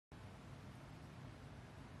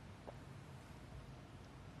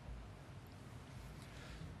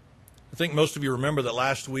I think most of you remember that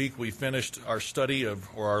last week we finished our study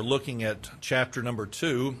or looking at chapter number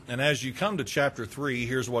 2. And as you come to chapter 3,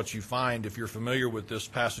 here's what you find if you're familiar with this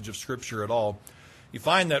passage of Scripture at all. You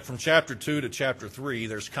find that from chapter 2 to chapter 3,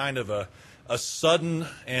 there's kind of a sudden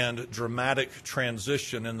and dramatic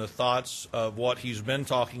transition in the thoughts of what he's been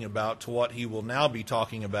talking about to what he will now be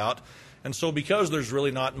talking about. And so because there's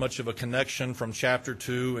really not much of a connection from chapter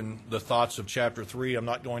 2 and the thoughts of chapter 3, I'm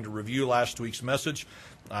not going to review last week's message.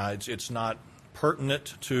 It's not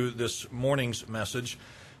pertinent to this morning's message.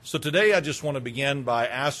 So today I just want to begin by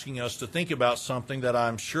asking us to think about something that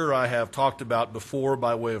I'm sure I have talked about before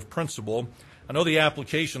by way of principle. I know the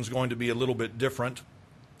application is going to be a little bit different,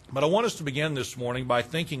 but I want us to begin this morning by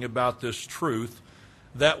thinking about this truth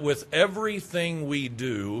that with everything we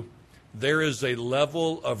do, there is a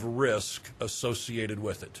level of risk associated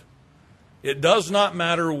with it. It does not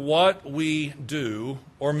matter what we do,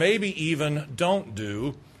 or maybe even don't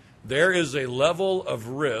do, there is a level of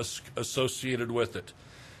risk associated with it.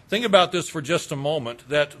 Think about this for just a moment,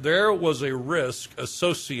 that there was a risk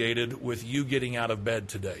associated with you getting out of bed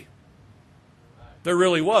today. There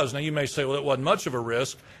really was. Now you may say, well, it wasn't much of a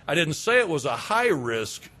risk. I didn't say it was a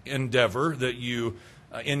high-risk endeavor that you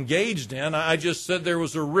engaged in. I just said there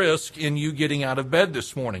was a risk in you getting out of bed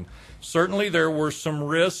this morning. Certainly there were some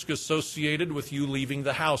risk associated with you leaving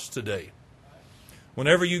the house today.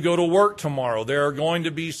 Whenever you go to work tomorrow, there are going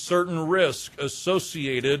to be certain risks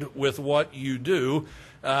associated with what you do.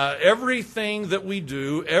 Everything that we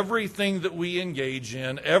do, everything that we engage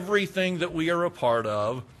in, everything that we are a part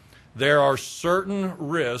of, there are certain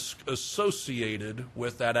risks associated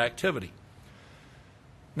with that activity.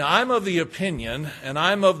 Now, I'm of the opinion and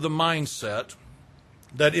I'm of the mindset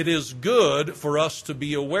that it is good for us to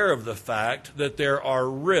be aware of the fact that there are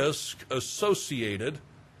risks associated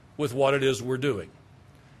with what it is we're doing.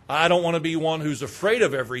 I don't want to be one who's afraid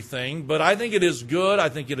of everything, but I think it is good, I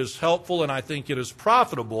think it is helpful, and I think it is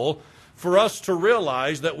profitable for us to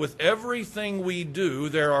realize that with everything we do,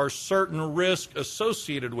 there are certain risks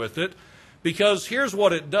associated with it. Because here's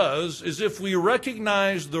what it does, is if we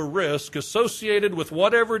recognize the risk associated with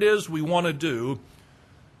whatever it is we want to do,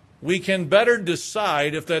 we can better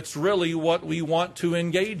decide if that's really what we want to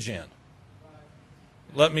engage in.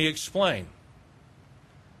 Let me explain.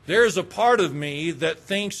 There's a part of me that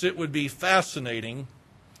thinks it would be fascinating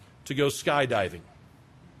to go skydiving.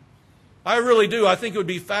 I really do. I think it would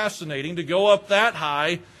be fascinating to go up that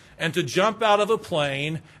high and to jump out of a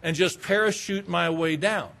plane and just parachute my way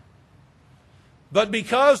down. But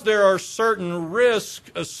because there are certain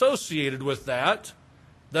risks associated with that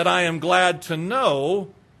I am glad to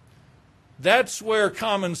know, that's where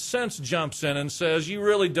common sense jumps in and says you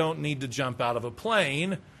really don't need to jump out of a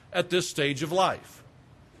plane at this stage of life.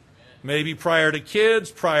 Maybe prior to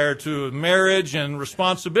kids, prior to marriage and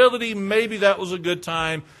responsibility, maybe that was a good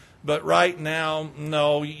time. But right now,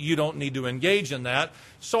 no, you don't need to engage in that.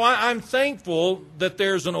 So I'm thankful that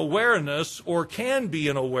there's an awareness, or can be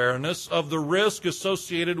an awareness, of the risk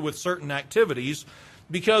associated with certain activities,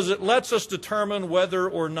 because it lets us determine whether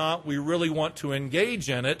or not we really want to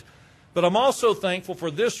engage in it. But I'm also thankful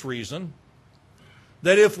for this reason,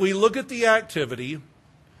 that if we look at the activity,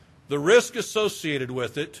 the risk associated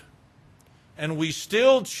with it, and we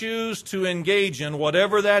still choose to engage in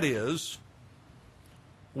whatever that is,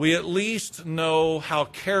 we at least know how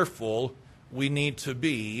careful we need to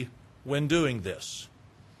be when doing this.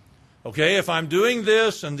 Okay, if I'm doing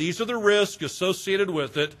this and these are the risks associated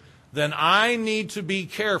with it, then I need to be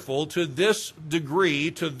careful to this degree,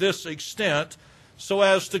 to this extent, so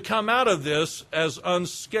as to come out of this as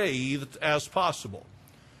unscathed as possible.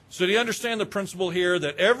 So do you understand the principle here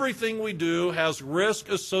that everything we do has risk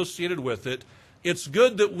associated with it? It's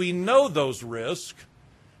good that we know those risks,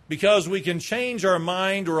 because we can change our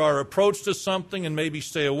mind or our approach to something and maybe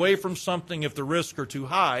stay away from something if the risks are too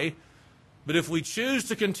high. But if we choose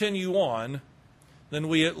to continue on, then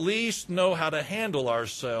we at least know how to handle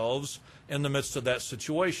ourselves in the midst of that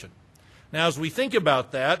situation. Now, as we think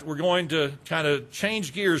about that, we're going to kind of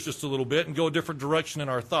change gears just a little bit and go a different direction in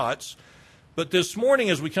our thoughts. But this morning,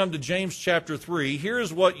 as we come to James chapter 3,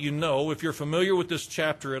 here's what you know, if you're familiar with this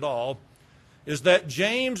chapter at all, is that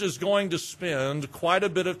James is going to spend quite a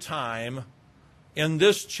bit of time in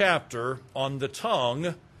this chapter on the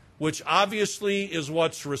tongue, which obviously is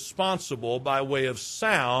what's responsible by way of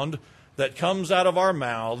sound that comes out of our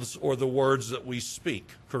mouths or the words that we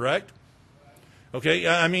speak, correct? Okay,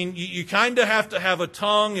 I mean, you kind of have to have a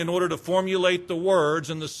tongue in order to formulate the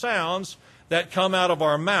words and the sounds that come out of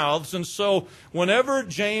our mouths. And so whenever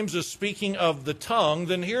James is speaking of the tongue,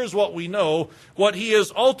 then here's what we know. What he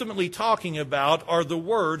is ultimately talking about are the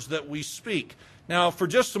words that we speak. Now, for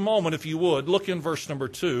just a moment, if you would, look in verse number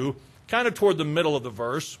 2, kind of toward the middle of the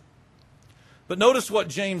verse. But notice what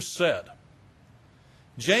James said.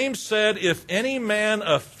 James said, if any man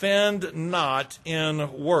offend not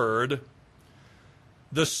in word,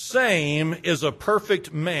 the same is a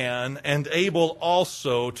perfect man and able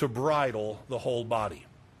also to bridle the whole body.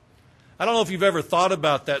 I don't know if you've ever thought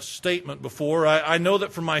about that statement before. I know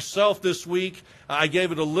that for myself this week, I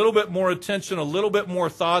gave it a little bit more attention, a little bit more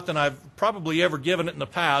thought than I've probably ever given it in the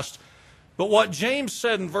past. But what James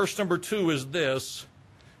said in verse number 2 is this,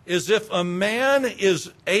 is if a man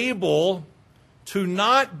is able to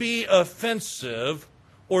not be offensive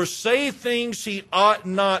or say things he ought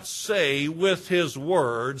not say with his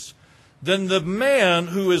words, then the man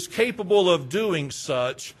who is capable of doing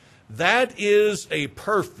such, that is a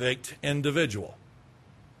perfect individual.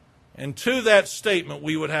 And to that statement,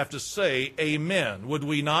 we would have to say amen, would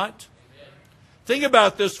we not? Amen. Think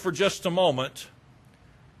about this for just a moment.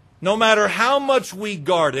 No matter how much we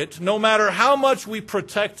guard it, no matter how much we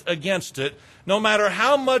protect against it, no matter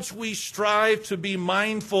how much we strive to be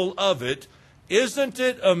mindful of it, isn't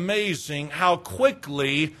it amazing how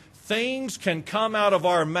quickly things can come out of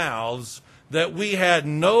our mouths that we had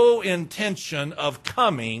no intention of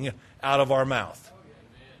coming out of our mouth?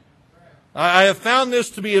 I have found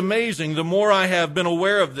this to be amazing the more I have been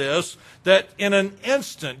aware of this, that in an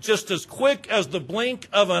instant, just as quick as the blink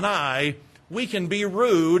of an eye, we can be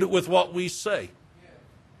rude with what we say.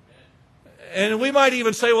 And we might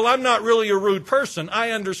even say, well, I'm not really a rude person.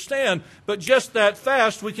 I understand, but just that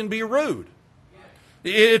fast we can be rude.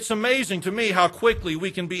 It's amazing to me how quickly we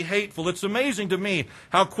can be hateful. It's amazing to me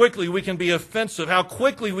how quickly we can be offensive, how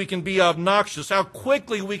quickly we can be obnoxious, how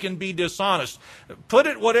quickly we can be dishonest. Put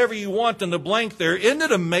it whatever you want in the blank there. Isn't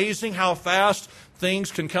it amazing how fast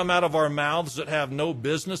things can come out of our mouths that have no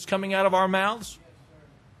business coming out of our mouths?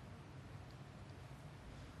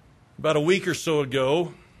 About a week or so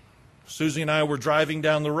ago, Susie and I were driving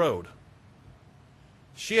down the road.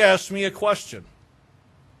 She asked me a question.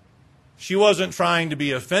 She wasn't trying to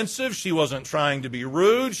be offensive. She wasn't trying to be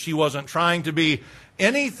rude. She wasn't trying to be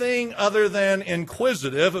anything other than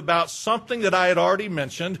inquisitive about something that I had already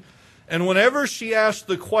mentioned. And whenever she asked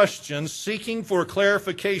the question, seeking for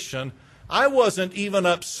clarification, I wasn't even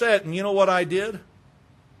upset. And you know what I did?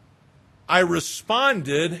 I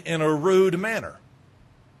responded in a rude manner.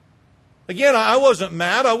 Again, I wasn't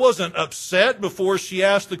mad. I wasn't upset before she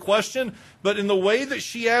asked the question. But in the way that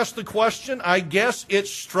she asked the question, I guess it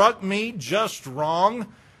struck me just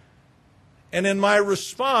wrong. And in my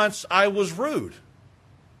response, I was rude.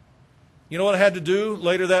 You know what I had to do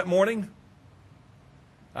later that morning?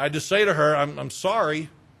 I had to say to her, I'm sorry.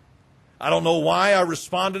 I don't know why I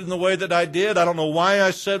responded in the way that I did. I don't know why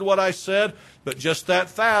I said what I said. But just that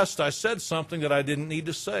fast, I said something that I didn't need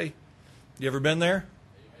to say. You ever been there?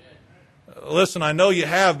 Listen, I know you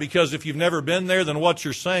have, because if you've never been there, then what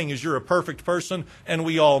you're saying is you're a perfect person, and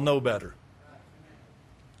we all know better.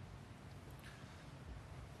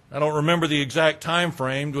 I don't remember the exact time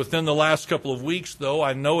frame. Within the last couple of weeks, though,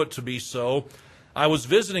 I know it to be so. I was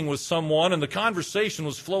visiting with someone, and the conversation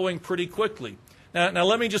was flowing pretty quickly. Now,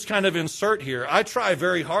 let me just kind of insert here. I try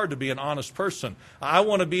very hard to be an honest person. I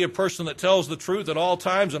want to be a person that tells the truth at all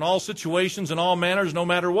times, in all situations, in all manners, no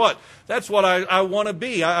matter what. That's what I want to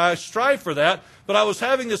be. I strive for that. But I was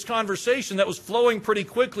having this conversation that was flowing pretty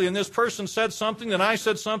quickly, and this person said something, then I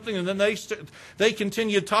said something, and then they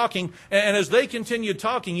continued talking. And as they continued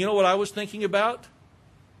talking, you know what I was thinking about?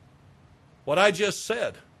 What I just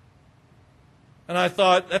said. And I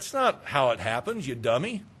thought, that's not how it happens, you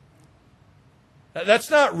dummy.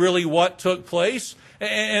 That's not really what took place.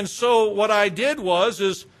 And so what I did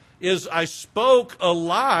is I spoke a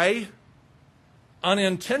lie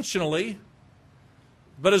unintentionally,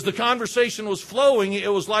 but as the conversation was flowing,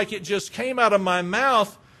 it was like it just came out of my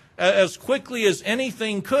mouth as quickly as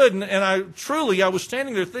anything could. And I was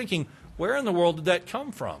standing there thinking, where in the world did that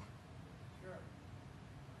come from?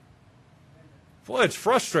 Boy, it's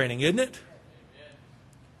frustrating, isn't it?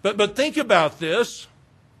 But think about this.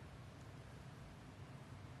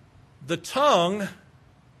 The tongue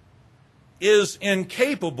is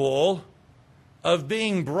incapable of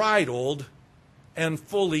being bridled and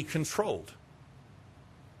fully controlled.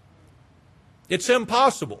 It's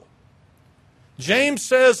impossible. James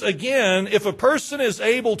says again, if a person is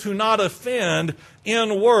able to not offend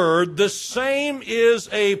in word, the same is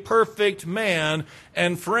a perfect man.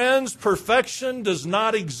 And friends, perfection does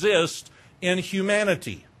not exist in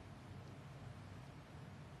humanity.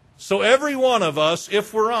 So every one of us,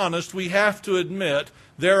 if we're honest, we have to admit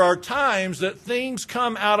there are times that things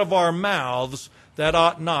come out of our mouths that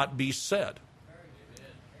ought not be said.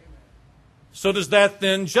 So does that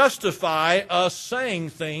then justify us saying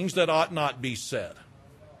things that ought not be said?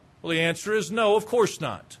 Well, the answer is no, of course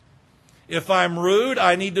not. If I'm rude,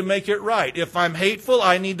 I need to make it right. If I'm hateful,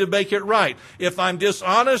 I need to make it right. If I'm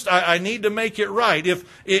dishonest, I need to make it right.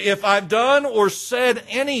 If I've done or said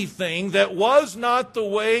anything that was not the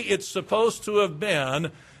way it's supposed to have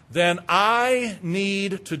been, then I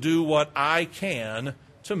need to do what I can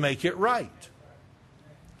to make it right.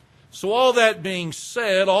 So all that being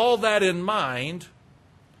said, all that in mind,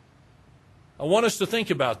 I want us to think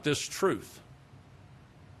about this truth.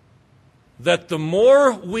 That the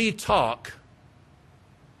more we talk,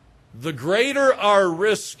 the greater our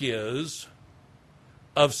risk is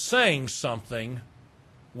of saying something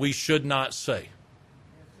we should not say.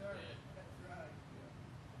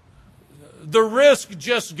 The risk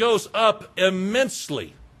just goes up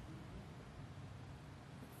immensely.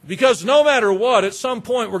 Because no matter what, at some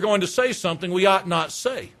point we're going to say something we ought not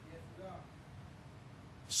say.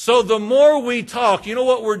 So the more we talk, you know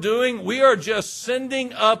what we're doing? We are just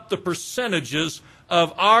sending up the percentages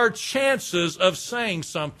of our chances of saying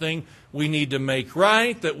something we need to make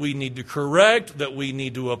right, that we need to correct, that we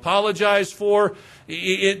need to apologize for.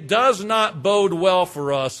 It does not bode well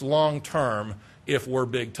for us long term if we're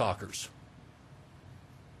big talkers.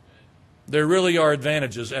 There really are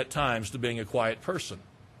advantages at times to being a quiet person.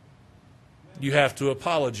 You have to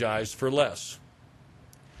apologize for less.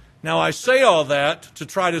 Now, I say all that to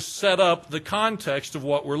try to set up the context of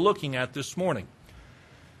what we're looking at this morning.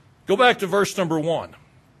 Go back to verse number 1.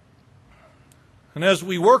 And as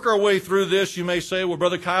we work our way through this, you may say, well,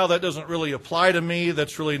 Brother Kyle, that doesn't really apply to me.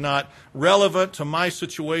 That's really not relevant to my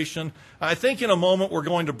situation. I think in a moment we're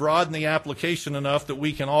going to broaden the application enough that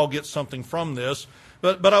we can all get something from this.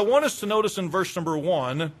 But I want us to notice in verse number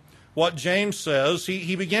 1 what James says.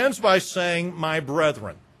 He begins by saying, my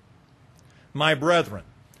brethren. My brethren.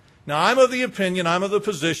 Now, I'm of the opinion, I'm of the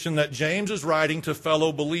position that James is writing to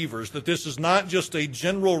fellow believers, that this is not just a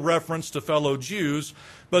general reference to fellow Jews,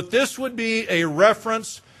 but this would be a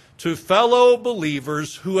reference to fellow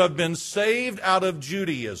believers who have been saved out of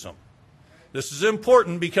Judaism. This is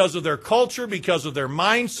important because of their culture, because of their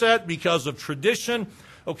mindset, because of tradition.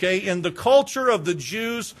 Okay, in the culture of the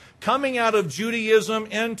Jews coming out of Judaism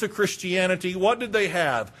into Christianity, what did they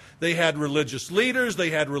have? They had religious leaders,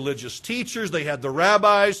 they had religious teachers, they had the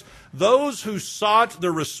rabbis, those who sought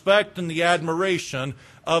the respect and the admiration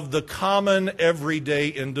of the common everyday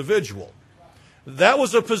individual. That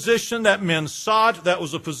was a position that men sought, that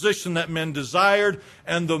was a position that men desired,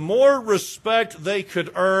 and the more respect they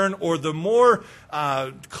could earn or the more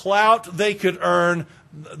clout they could earn,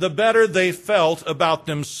 the better they felt about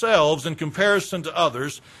themselves in comparison to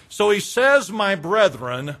others. So he says, my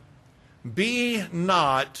brethren, be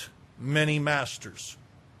not many masters.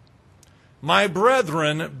 My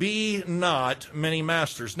brethren, be not many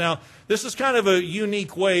masters. Now, this is kind of a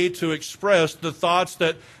unique way to express the thoughts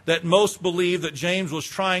that most believe that James was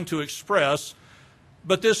trying to express.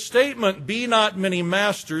 But this statement, be not many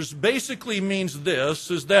masters, basically means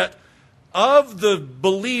this, is that of the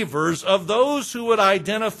believers, of those who would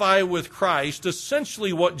identify with Christ,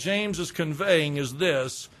 essentially what James is conveying is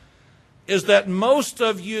this, is that most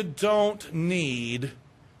of you don't need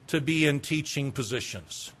to be in teaching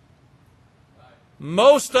positions.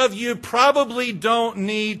 Most of you probably don't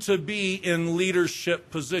need to be in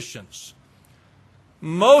leadership positions.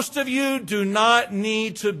 Most of you do not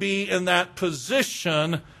need to be in that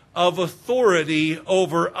position of authority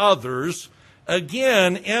over others,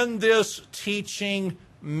 again, in this teaching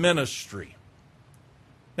ministry.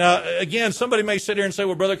 Now, again, somebody may sit here and say,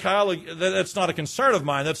 well, Brother Kyle, that's not a concern of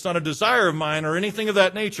mine. That's not a desire of mine or anything of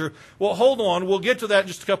that nature. Well, hold on. We'll get to that in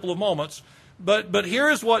just a couple of moments. But here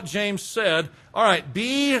is what James said. All right,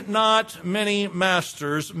 be not many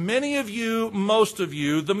masters. Many of you, most of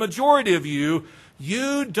you, the majority of you,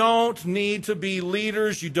 you don't need to be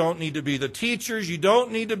leaders. You don't need to be the teachers. You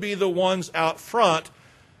don't need to be the ones out front.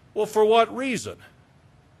 Well, for what reason?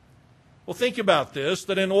 Well, think about this,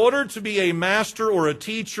 that in order to be a master or a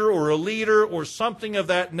teacher or a leader or something of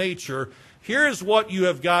that nature, here's what you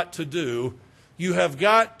have got to do. You have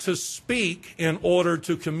got to speak in order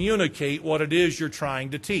to communicate what it is you're trying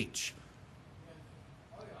to teach.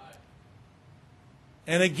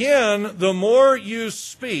 And again, the more you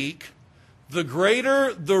speak, the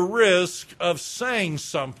greater the risk of saying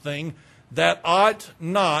something that ought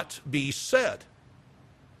not be said.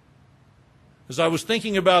 As I was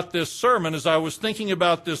thinking about this sermon, as I was thinking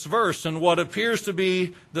about this verse and what appears to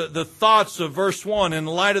be the thoughts of verse 1 in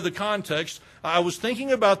light of the context, I was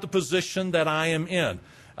thinking about the position that I am in.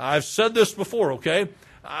 I've said this before, okay?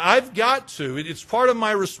 I've got to. It's part of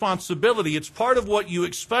my responsibility. It's part of what you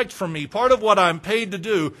expect from me. Part of what I'm paid to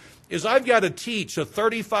do is I've got to teach a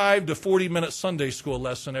 35 to 40-minute Sunday school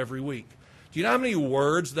lesson every week. Do you know how many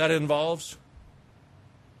words that involves?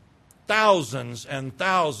 Thousands and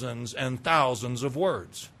thousands and thousands of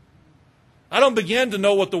words. I don't begin to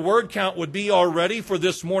know what the word count would be already for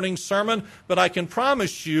this morning's sermon, but I can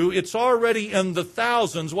promise you it's already in the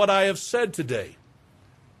thousands what I have said today.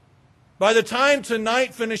 By the time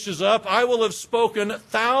tonight finishes up, I will have spoken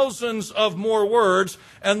thousands of more words,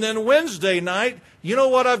 and then Wednesday night, you know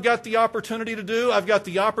what I've got the opportunity to do? I've got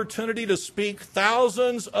the opportunity to speak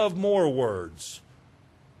thousands of more words.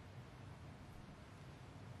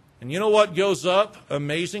 And you know what goes up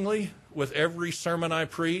amazingly with every sermon I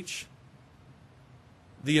preach?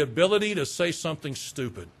 The ability to say something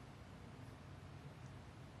stupid.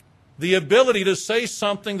 The ability to say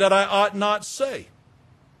something that I ought not say.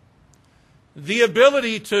 The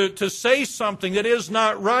ability to say something that is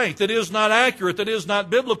not right, that is not accurate, that is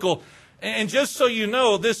not biblical. And just so you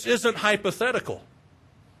know, this isn't hypothetical.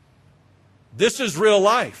 This is real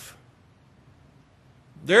life.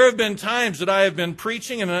 There have been times that I have been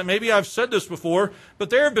preaching, and maybe I've said this before,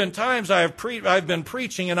 but there have been times I've been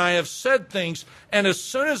preaching and I have said things, and as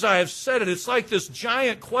soon as I have said it, it's like this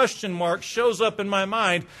giant question mark shows up in my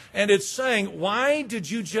mind, and it's saying, why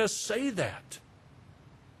did you just say that?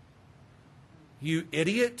 You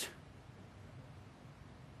idiot.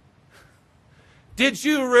 Did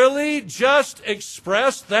you really just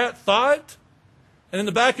express that thought? And in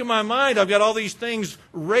the back of my mind, I've got all these things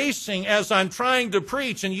racing as I'm trying to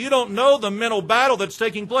preach, and you don't know the mental battle that's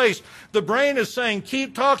taking place. The brain is saying,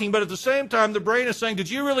 keep talking, but at the same time, the brain is saying, did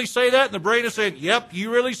you really say that? And the brain is saying, yep, you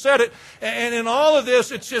really said it. And in all of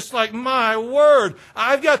this, it's just like, my word,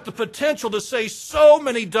 I've got the potential to say so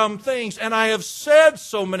many dumb things, and I have said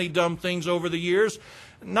so many dumb things over the years.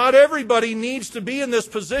 Not everybody needs to be in this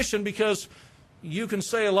position because you can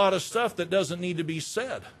say a lot of stuff that doesn't need to be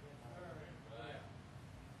said.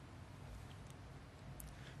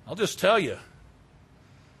 I'll just tell you,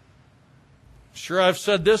 sure I've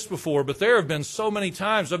said this before, but there have been so many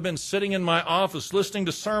times I've been sitting in my office listening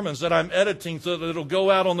to sermons that I'm editing so that it'll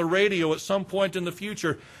go out on the radio at some point in the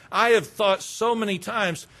future. I have thought so many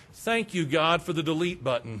times, thank you, God, for the delete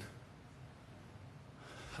button.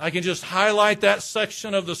 I can just highlight that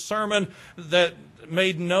section of the sermon that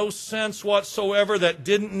made no sense whatsoever, that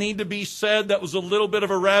didn't need to be said, that was a little bit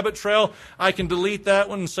of a rabbit trail. I can delete that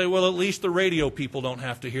one and say, well, at least the radio people don't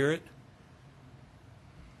have to hear it.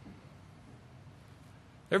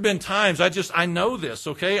 There have been times, I know this,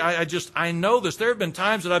 okay? I know this. There have been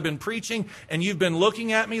times that I've been preaching and you've been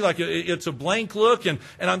looking at me like it's a blank look, and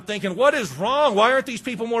I'm thinking, what is wrong? Why aren't these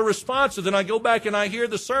people more responsive? Then I go back and I hear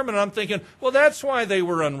the sermon and I'm thinking, well, that's why they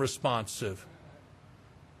were unresponsive.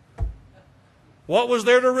 What was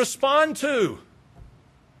there to respond to?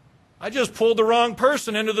 I just pulled the wrong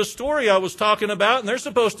person into the story I was talking about, and they're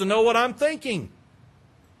supposed to know what I'm thinking.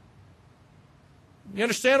 You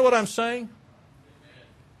understand what I'm saying?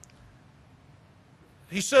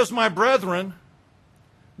 He says, my brethren,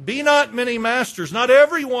 be not many masters. Not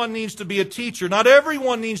everyone needs to be a teacher. Not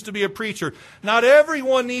everyone needs to be a preacher. Not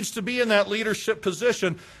everyone needs to be in that leadership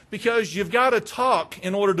position, because you've got to talk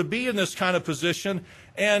in order to be in this kind of position.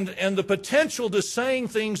 And the potential to saying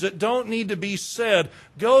things that don't need to be said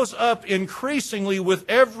goes up increasingly with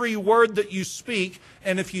every word that you speak.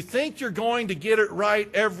 And if you think you're going to get it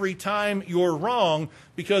right every time, you're wrong,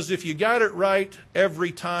 because if you got it right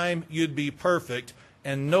every time, you'd be perfect.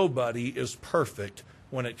 And nobody is perfect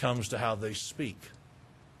when it comes to how they speak.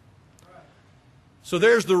 So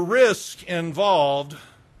there's the risk involved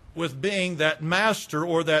with being that master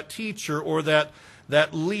or that teacher or that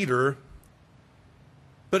leader.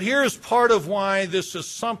 But here's part of why this is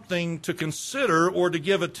something to consider or to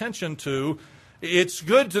give attention to. It's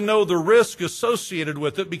good to know the risk associated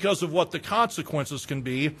with it because of what the consequences can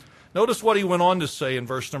be. Notice what he went on to say in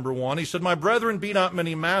verse number 1. He said, my brethren, be not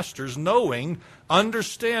many masters, knowing,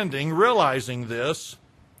 understanding, realizing this,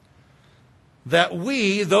 that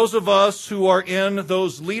we, those of us who are in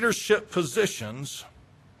those leadership positions,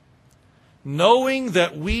 knowing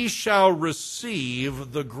that we shall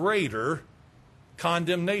receive the greater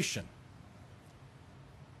condemnation.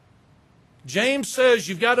 James says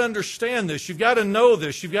you've got to understand this, you've got to know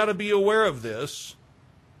this, you've got to be aware of this,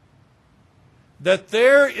 that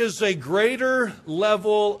there is a greater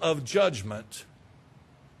level of judgment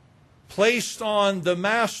placed on the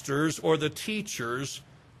masters or the teachers,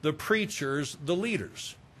 the preachers, the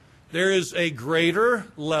leaders. There is a greater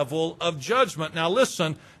level of judgment. Now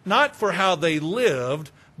listen, not for how they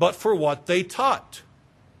lived, but for what they taught.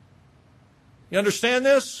 You understand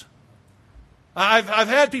this? I've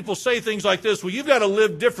had people say things like this, well, you've got to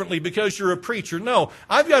live differently because you're a preacher. No,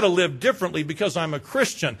 I've got to live differently because I'm a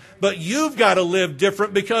Christian. But you've got to live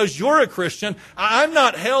different because you're a Christian. I'm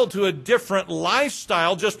not held to a different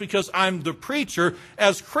lifestyle just because I'm the preacher.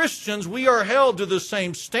 As Christians, we are held to the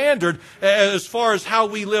same standard as far as how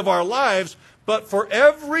we live our lives. But for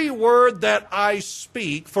every word that I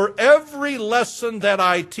speak, for every lesson that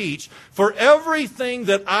I teach, for everything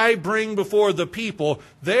that I bring before the people,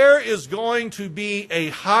 there is going to be a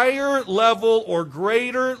higher level or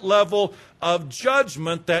greater level of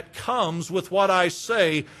judgment that comes with what I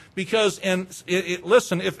say. Because,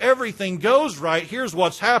 listen, if everything goes right, here's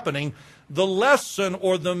what's happening. The lesson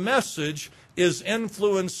or the message is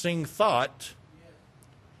influencing thought,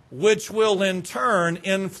 which will in turn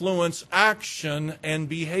influence action and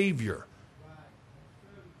behavior.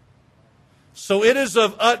 So it is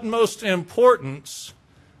of utmost importance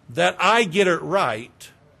that I get it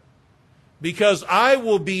right, because I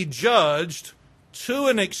will be judged to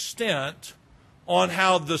an extent on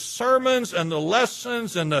how the sermons and the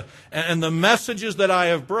lessons and the messages that I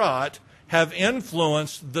have brought have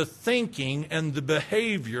influenced the thinking and the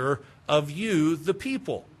behavior of you, the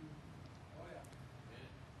people.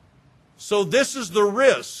 So this is the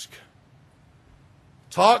risk.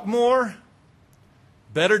 Talk more,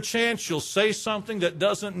 better chance you'll say something that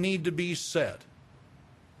doesn't need to be said.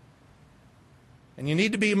 And you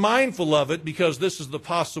need to be mindful of it, because this is the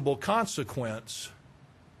possible consequence,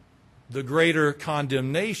 the greater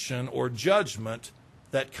condemnation or judgment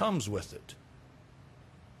that comes with it.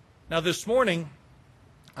 Now this morning,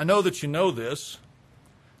 I know that you know this.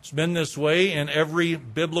 It's been this way in every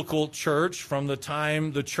biblical church from the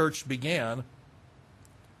time the church began.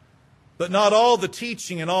 But not all the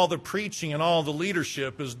teaching and all the preaching and all the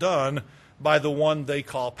leadership is done by the one they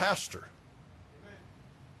call pastor.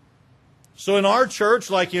 So in our church,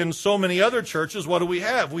 like in so many other churches, what do we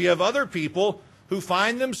have? We have other people who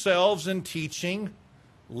find themselves in teaching,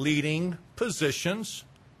 leading positions,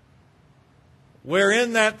 where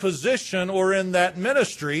in that position or in that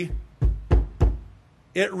ministry,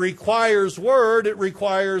 it requires word, it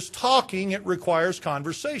requires talking, it requires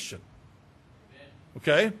conversation.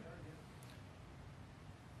 Okay?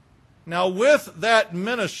 Now, with that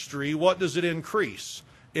ministry, what does it increase?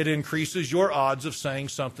 It increases your odds of saying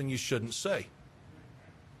something you shouldn't say.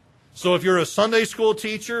 So if you're a Sunday school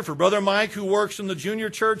teacher, for Brother Mike who works in the junior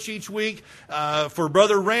church each week, for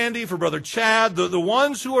Brother Randy, for Brother Chad, the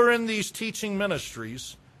ones who are in these teaching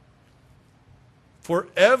ministries, for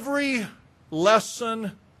every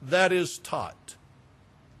lesson that is taught,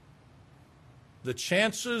 the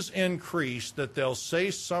chances increase that they'll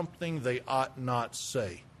say something they ought not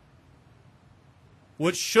say,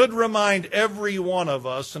 which should remind every one of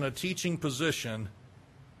us in a teaching position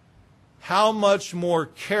how much more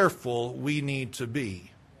careful we need to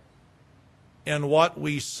be in what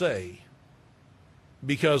we say,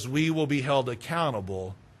 because we will be held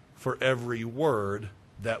accountable for every word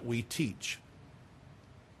that we teach.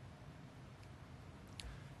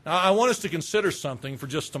 Now, I want us to consider something for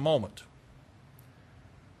just a moment.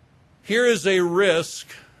 Here is a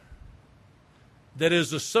risk that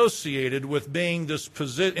is associated with being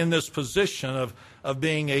in this position of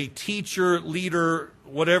being a teacher, leader,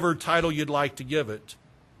 whatever title you'd like to give it.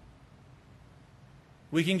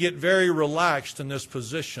 We can get very relaxed in this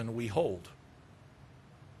position we hold.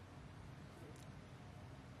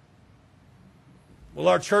 Well,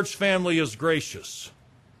 our church family is gracious.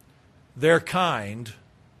 They're kind.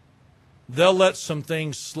 They'll let some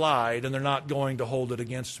things slide, and they're not going to hold it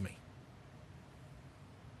against me.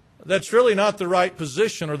 That's really not the right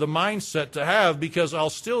position or the mindset to have, because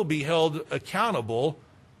I'll still be held accountable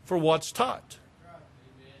for what's taught.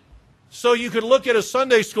 So you could look at a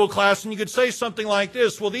Sunday school class and you could say something like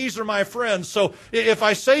this: well, these are my friends, so if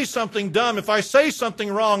I say something dumb, if I say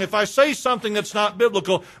something wrong, if I say something that's not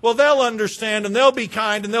biblical, well, they'll understand and they'll be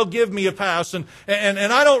kind and they'll give me a pass, and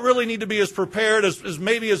I don't really need to be as prepared as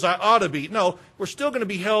maybe as I ought to be. No, we're still going to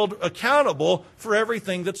be held accountable for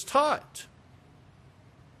everything that's taught.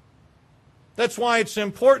 That's why it's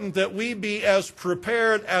important that we be as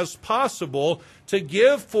prepared as possible to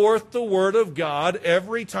give forth the Word of God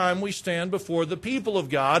every time we stand before the people of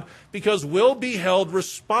God, because we'll be held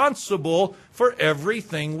responsible for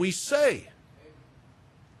everything we say.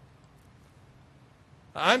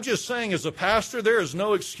 I'm just saying, as a pastor, there is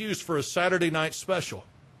no excuse for a Saturday night special.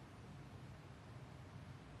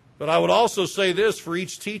 But I would also say this for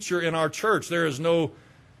each teacher in our church: there's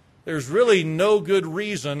really no good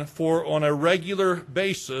reason for, on a regular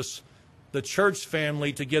basis, the church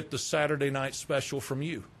family to get the Saturday night special from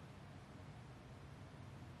you.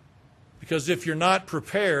 Because if you're not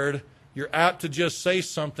prepared, you're apt to just say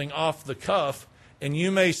something off the cuff, and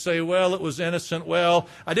you may say, well, it was innocent. Well,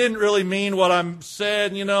 I didn't really mean what I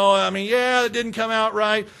said, yeah, it didn't come out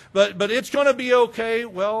right, but it's going to be okay.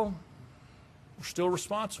 Well, we're still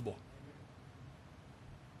responsible.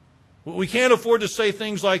 We can't afford to say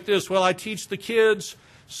things like this, well, I teach the kids,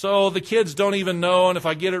 so the kids don't even know, and if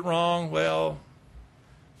I get it wrong, well,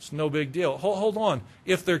 it's no big deal. Hold on.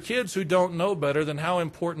 If they're kids who don't know better, then how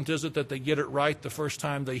important is it that they get it right the first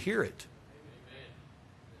time they hear it?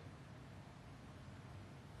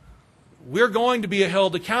 We're going to be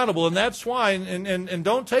held accountable, and that's why, and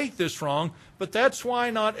don't take this wrong, but that's why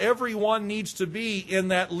not everyone needs to be in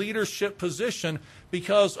that leadership position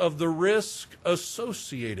because of the risk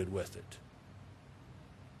associated with it.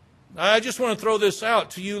 I just want to throw this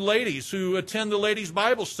out to you ladies who attend the ladies'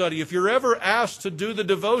 Bible study. If you're ever asked to do the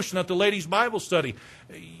devotion at the ladies' Bible study,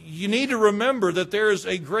 you need to remember that there is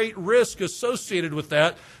a great risk associated with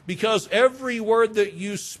that because every word that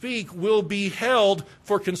you speak will be held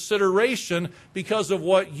for consideration because of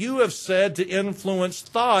what you have said to influence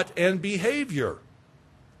thought and behavior.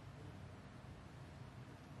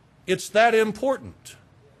 It's that important.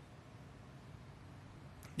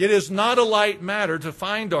 It is not a light matter to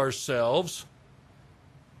find ourselves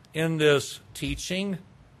in this teaching,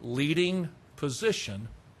 leading position,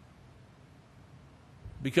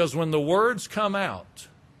 because when the words come out,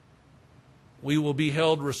 we will be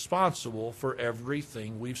held responsible for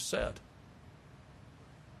everything we've said.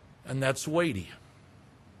 And that's weighty.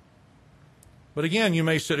 But again, you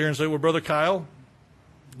may sit here and say, well, Brother Kyle,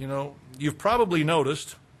 you've probably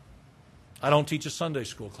noticed I don't teach a Sunday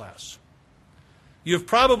school class. You've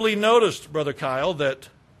probably noticed, Brother Kyle, that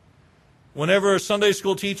whenever a Sunday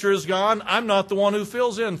school teacher is gone, I'm not the one who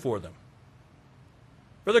fills in for them.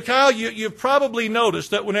 Brother Kyle, you've probably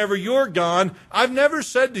noticed that whenever you're gone, I've never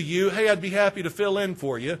said to you, hey, I'd be happy to fill in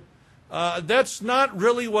for you. That's not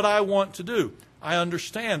really what I want to do. I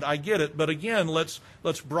understand, I get it, but again, let's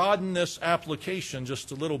broaden this application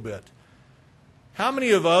just a little bit. How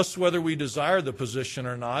many of us, whether we desire the position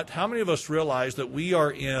or not, how many of us realize that we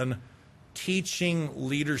are in teaching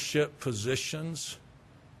leadership positions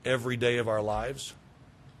every day of our lives?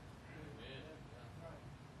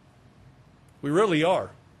 We really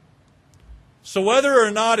are. So whether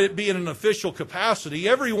or not it be in an official capacity,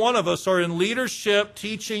 every one of us are in leadership,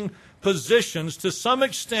 teaching positions to some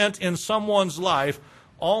extent in someone's life,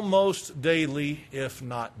 almost daily, if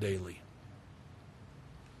not daily.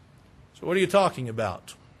 So what are you talking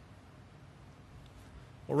about?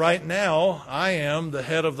 Well, right now, I am the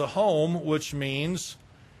head of the home, which means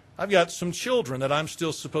I've got some children that I'm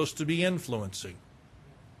still supposed to be influencing.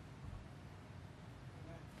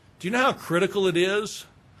 Do you know how critical it is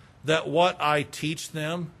that what I teach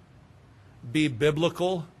them be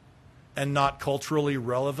biblical and not culturally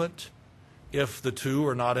relevant if the two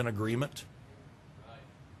are not in agreement?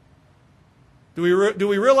 Do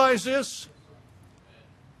we realize this?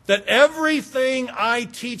 That everything I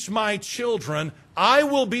teach my children, I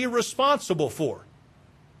will be responsible for.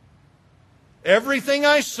 Everything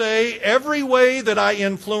I say, every way that I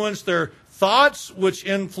influence their thoughts, which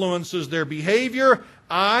influences their behavior,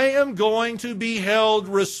 I am going to be held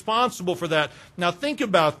responsible for that. Now think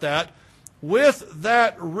about that. With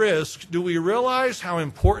that risk, do we realize how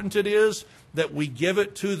important it is that we give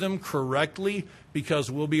it to them correctly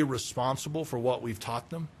because we'll be responsible for what we've taught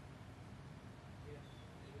them?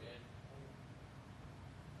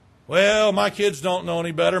 Well, my kids don't know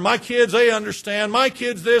any better. My kids, they understand. My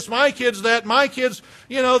kids this, my kids that. My kids,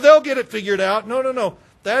 they'll get it figured out. No.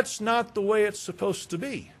 That's not the way it's supposed to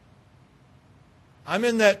be. I'm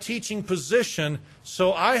in that teaching position,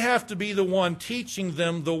 so I have to be the one teaching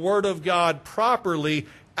them the Word of God properly,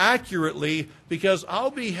 accurately, because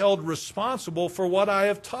I'll be held responsible for what I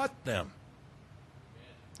have taught them.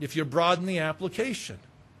 If you broaden the application.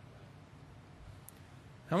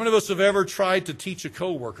 How many of us have ever tried to teach a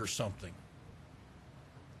coworker something?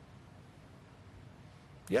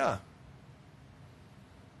 Yeah.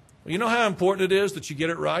 Well, you know how important it is that you get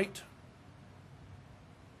it right?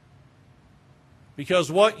 Because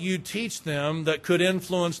what you teach them that could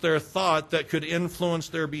influence their thought, that could influence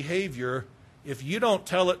their behavior, if you don't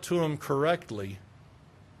tell it to them correctly,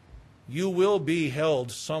 you will be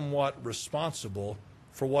held somewhat responsible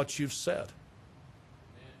for what you've said.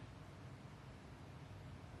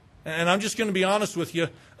 And I'm just going to be honest with you,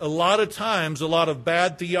 a lot of times, a lot of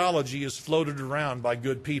bad theology is floated around by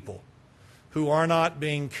good people who are not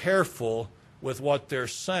being careful with what they're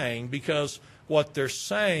saying because what they're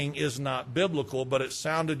saying is not biblical, but it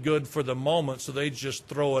sounded good for the moment, so they just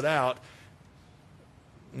throw it out.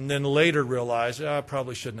 and then later realize, I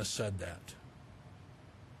probably shouldn't have said that.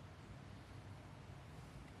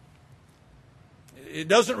 It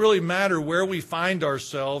doesn't really matter where we find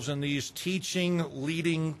ourselves in these teaching,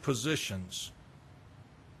 leading positions.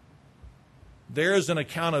 There is an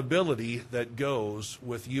accountability that goes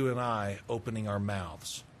with you and I opening our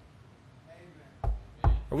mouths.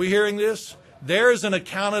 Are we hearing this? There is an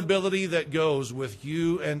accountability that goes with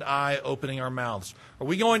you and I opening our mouths. Are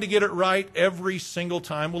we going to get it right every single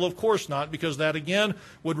time? Well, of course not, because that again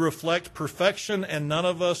would reflect perfection, and none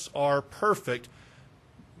of us are perfect.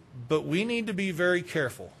 But we need to be very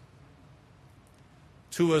careful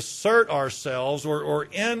to assert ourselves, or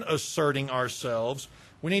in asserting ourselves,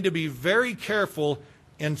 we need to be very careful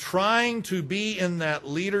in trying to be in that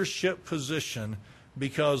leadership position,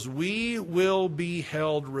 because we will be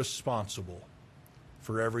held responsible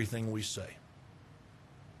for everything we say.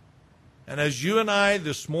 And as you and I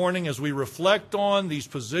this morning, as we reflect on these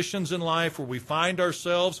positions in life where we find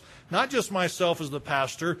ourselves, not just myself as the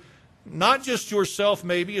pastor, not just yourself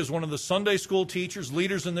maybe as one of the Sunday school teachers,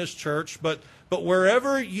 leaders in this church, but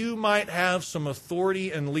wherever you might have some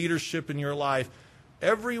authority and leadership in your life,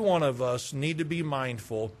 every one of us need to be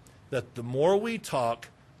mindful that the more we talk,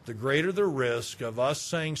 the greater the risk of us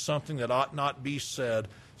saying something that ought not be said.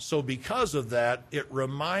 So because of that, it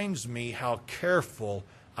reminds me how careful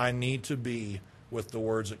I need to be with the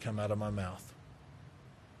words that come out of my mouth.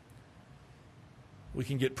 We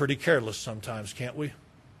can get pretty careless sometimes, can't we?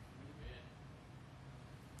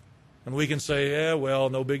 And we can say, yeah, well,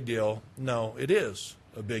 no big deal. No, it is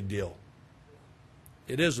a big deal.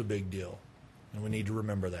 It is a big deal. And we need to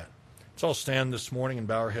remember that. Let's all stand this morning and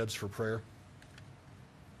bow our heads for prayer.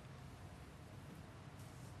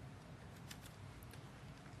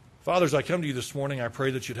 Fathers, I come to you this morning. I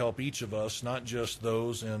pray that you'd help each of us, not just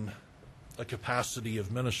those in a capacity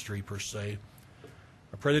of ministry per se.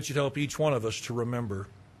 I pray that you'd help each one of us to remember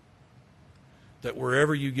that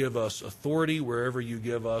wherever you give us authority, wherever you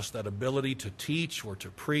give us that ability to teach or to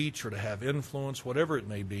preach or to have influence, whatever it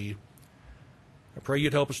may be, I pray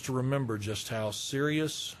you'd help us to remember just how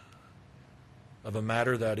serious of a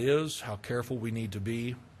matter that is, how careful we need to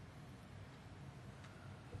be,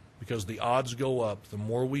 because the odds go up. The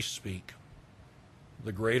more we speak,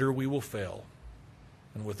 the greater we will fail.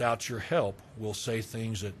 And without your help, we'll say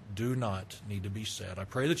things that do not need to be said. I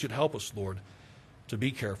pray that you'd help us, Lord, to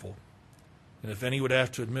be careful. And if any would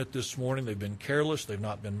have to admit this morning they've been careless, they've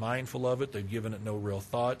not been mindful of it, they've given it no real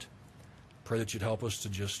thought, I pray that you'd help us to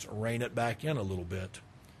just rein it back in a little bit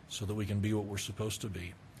so that we can be what we're supposed to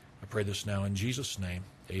be. I pray this now in Jesus' name.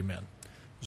 Amen.